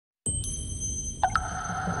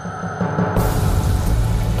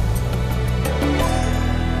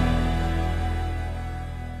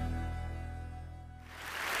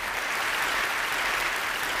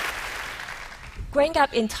Growing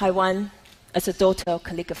up in Taiwan as a daughter of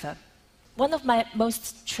calligrapher, one of my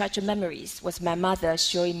most treasured memories was my mother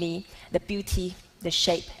showing me the beauty, the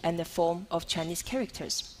shape, and the form of Chinese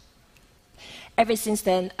characters. Ever since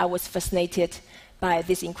then, I was fascinated by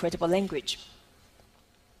this incredible language.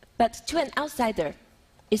 But to an outsider,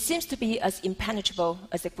 it seems to be as impenetrable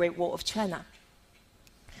as the Great Wall of China.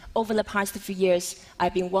 Over the past few years,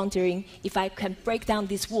 I've been wondering if I can break down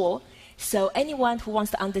this wall so anyone who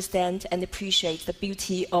wants to understand and appreciate the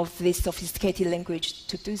beauty of this sophisticated language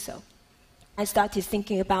to do so. I started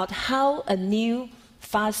thinking about how a new,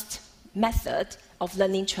 fast method of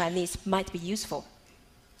learning Chinese might be useful.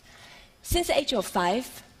 Since the age of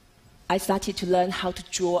 5, I started to learn how to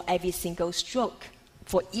draw every single stroke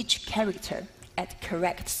for each character at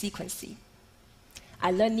correct sequence.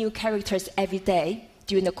 I learn new characters every day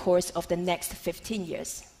during the course of the next 15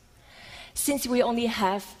 years. Since we only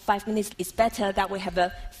have 5 minutes, it's better that we have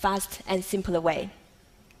a fast and simpler way.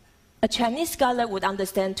 A Chinese scholar would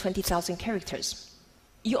understand 20,000 characters.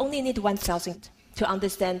 You only need 1,000 to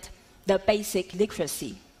understand the basic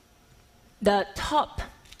literacy. The top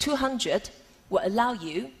 200 will allow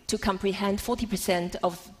you to comprehend 40%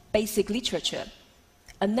 of basic literature,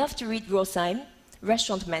 enough to read road sign,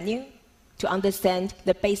 restaurant menu, to understand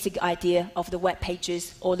the basic idea of the web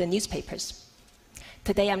pages or the newspapers.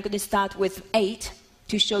 Today I'm going to start with 8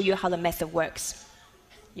 to show you how the method works.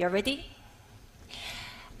 You ready?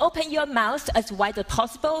 Open your mouth as wide as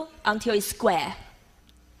possible until it's square.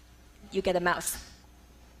 You get a mouse.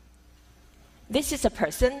 This is a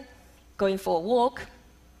person going for a walk.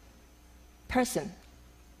 Person.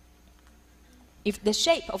 If the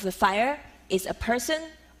shape of the fire is a person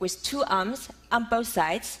with 2 arms on both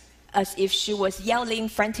sides, as if she was yelling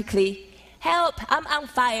frantically, "Help, I'm on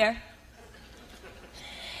fire."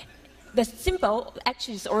 The symbol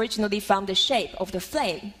actually is originally from the shape of the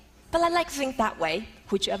flame, but I like to think that way,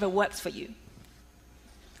 whichever works for you.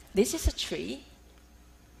 This is a tree.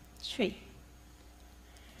 Tree.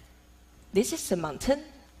 This is a mountain.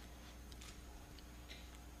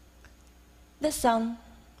 The sun.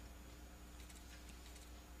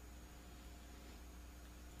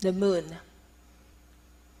 The moon.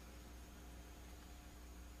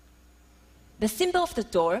 The symbol of the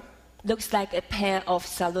door looks like a pair of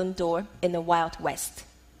saloon doors in the Wild West.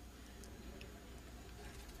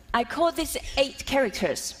 I call these 8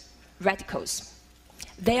 characters radicals.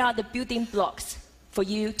 They are the building blocks for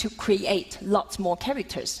you to create lots more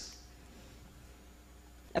characters.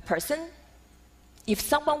 A person, if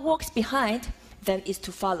someone walks behind, then it's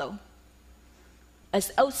to follow.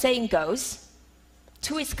 As old saying goes,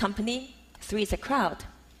 2 is company, 3 is a crowd.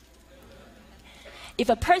 If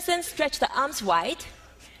a person stretches the arms wide,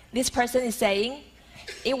 this person is saying,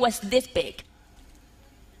 it was this big.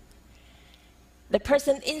 The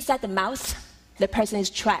person inside the mouth, the person is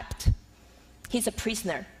trapped. He's a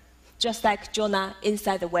prisoner, just like Jonah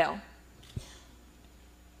inside the whale.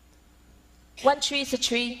 1 tree is a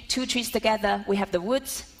tree, 2 trees together, we have the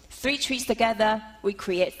woods. 3 trees together, we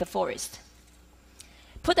create the forest.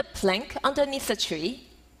 Put a plank underneath the tree,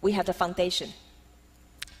 we have the foundation.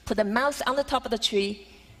 Put a mouse on the top of the tree,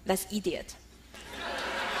 that's idiot.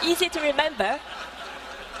 Easy to remember.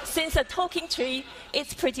 Since a talking tree,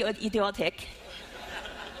 it's pretty idiotic.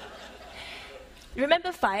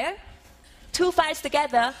 Remember fire? 2 fires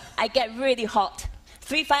together, I get really hot.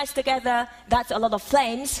 3 fires together, that's a lot of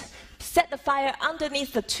flames. Set the fire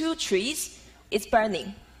underneath the 2 trees, it's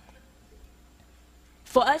burning.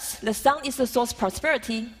 For us, the sun is the source of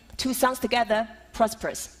prosperity. 2 suns together,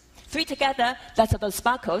 prosperous. 3 together, that's about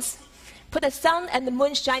sparkles. Put the sun and the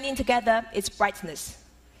moon shining together, it's brightness.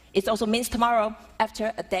 It also means tomorrow,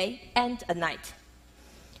 after a day and a night.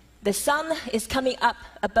 The sun is coming up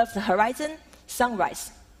above the horizon,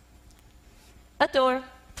 sunrise. A door,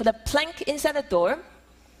 put a plank inside the door,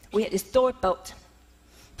 we have this door bolt.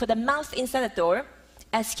 Put a mouse inside the door,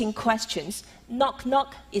 asking questions. Knock,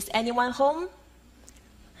 knock, is anyone home?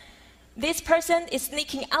 This person is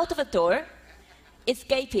sneaking out of the door,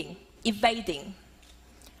 escaping, evading.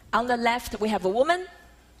 On the left, we have a woman.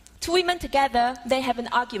 2 women together, they have an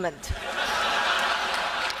argument.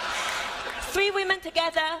 3 women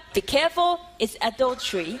together, be careful, it's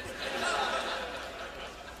adultery.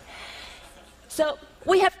 So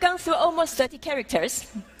we have gone through almost 30 characters.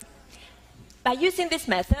 By using this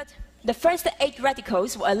method, the first 8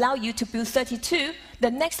 radicals will allow you to build 32.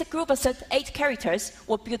 The next group of 8 characters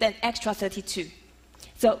will build an extra 32.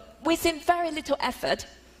 So within very little effort,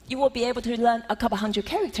 you will be able to learn a couple hundred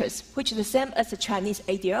characters, which is the same as a Chinese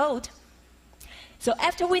 8-year-old. So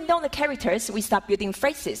after we know the characters, we start building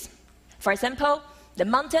phrases. For example, the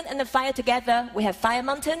mountain and the fire together, we have fire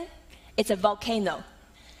mountain. It's a volcano.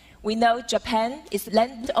 We know Japan is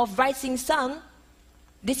land of rising sun.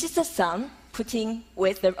 This is the sun putting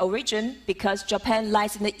with the origin because Japan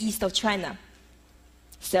lies in the east of China.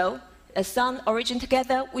 So, a sun, origin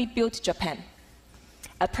together, we built Japan.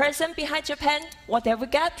 A person behind Japan, what have we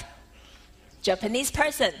got? Japanese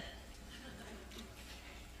person.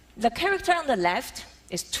 The character on the left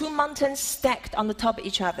is two mountains stacked on the top of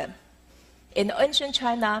each other. In ancient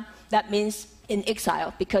China, that means in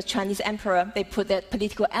exile, because Chinese emperor, they put their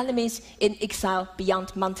political enemies in exile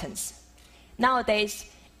beyond mountains. Nowadays,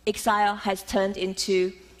 exile has turned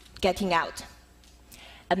into getting out.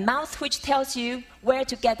 A mouth which tells you where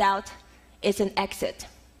to get out is an exit.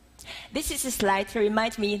 This is a slide to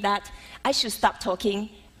remind me that I should stop talking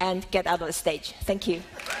and get out of the stage. Thank you.